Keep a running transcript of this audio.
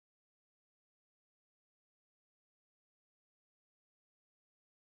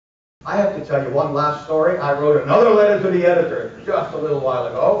I have to tell you one last story. I wrote another letter to the editor just a little while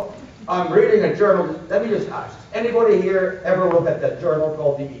ago. I'm reading a journal. Let me just ask, anybody here ever look at that journal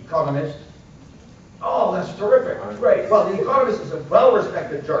called The Economist? Oh, that's terrific. Great. Well, The Economist is a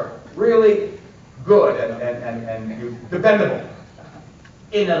well-respected journal. Really good and dependable.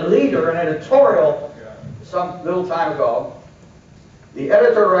 In a leader, an editorial, some little time ago, the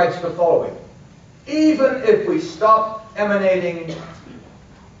editor writes the following. Even if we stop emanating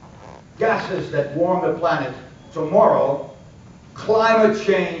gases that warm the planet tomorrow, climate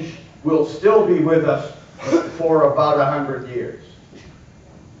change will still be with us for about 100 years.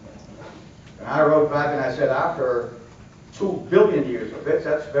 And I wrote back and I said, after 2 billion years of it,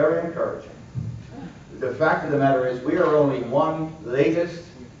 that's very encouraging. The fact of the matter is, we are only one latest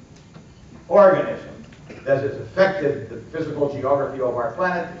organism that has affected the physical geography of our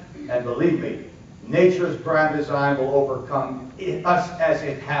planet, and believe me, nature's grand design will overcome us as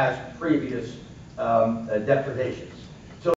it has previous depredations.